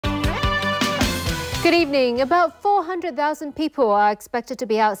Good evening. About 400,000 people are expected to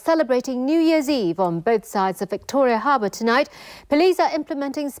be out celebrating New Year's Eve on both sides of Victoria Harbour tonight. Police are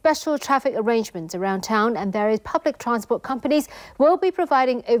implementing special traffic arrangements around town and various public transport companies will be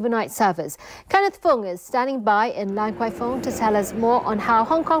providing overnight service. Kenneth Fung is standing by in Lan Kwai to tell us more on how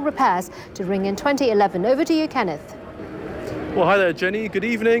Hong Kong prepares to ring in 2011. Over to you, Kenneth. Well, hi there, Jenny. Good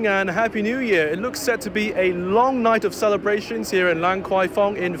evening and Happy New Year. It looks set to be a long night of celebrations here in Lan Kwai.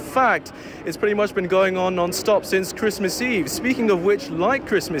 In fact, it's pretty much been going on non-stop since Christmas Eve. Speaking of which, like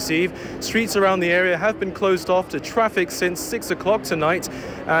Christmas Eve, streets around the area have been closed off to traffic since 6 o'clock tonight.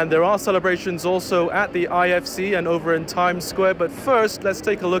 And there are celebrations also at the IFC and over in Times Square. But first, let's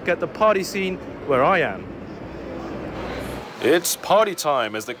take a look at the party scene where I am. It's party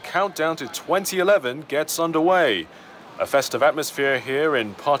time as the countdown to 2011 gets underway. A festive atmosphere here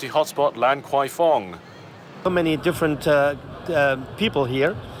in party hotspot Lan Kwai Fong. So many different people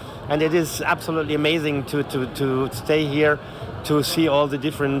here, and it is absolutely amazing to stay here, to see all the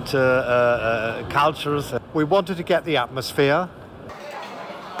different cultures. We wanted to get the atmosphere.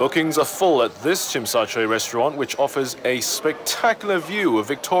 Bookings are full at this Tsim Sha Tsui restaurant, which offers a spectacular view of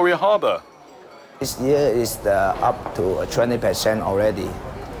Victoria Harbour. This year is up to 20% already.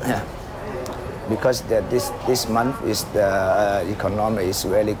 Because this month is the economy is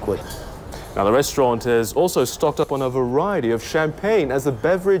really good. Now, the restaurant is also stocked up on a variety of champagne, as the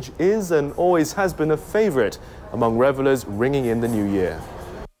beverage is and always has been a favourite among revellers ringing in the new year.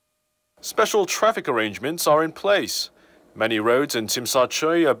 Special traffic arrangements are in place. Many roads in Tsim Sha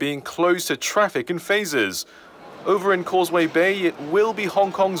Tsui are being closed to traffic in phases. Over in Causeway Bay, it will be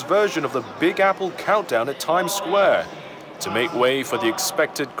Hong Kong's version of the Big Apple countdown at Times Square. To make way for the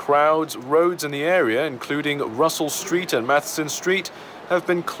expected crowds, roads in the area, including Russell Street and Matheson Street, have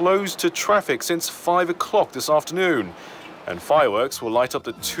been closed to traffic since 5 o'clock this afternoon. And fireworks will light up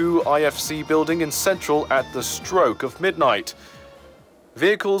the 2 IFC building in Central at the stroke of midnight.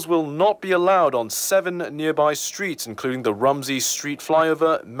 Vehicles will not be allowed on 7 nearby streets, including the Rumsey Street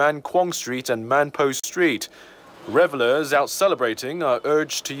flyover, Man Kwong Street and Man Po Street. Revellers out celebrating are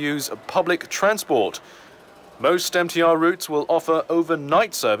urged to use public transport. Most MTR routes will offer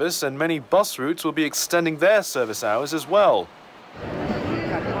overnight service, and many bus routes will be extending their service hours as well.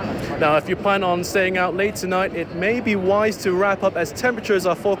 Now, if you plan on staying out late tonight, it may be wise to wrap up, as temperatures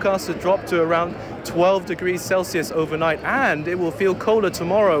are forecast to drop to around 12 degrees Celsius overnight, and it will feel colder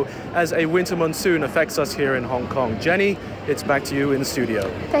tomorrow as a winter monsoon affects us here in Hong Kong. Jenny, it's back to you in the studio.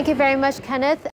 Thank you very much, Kenneth.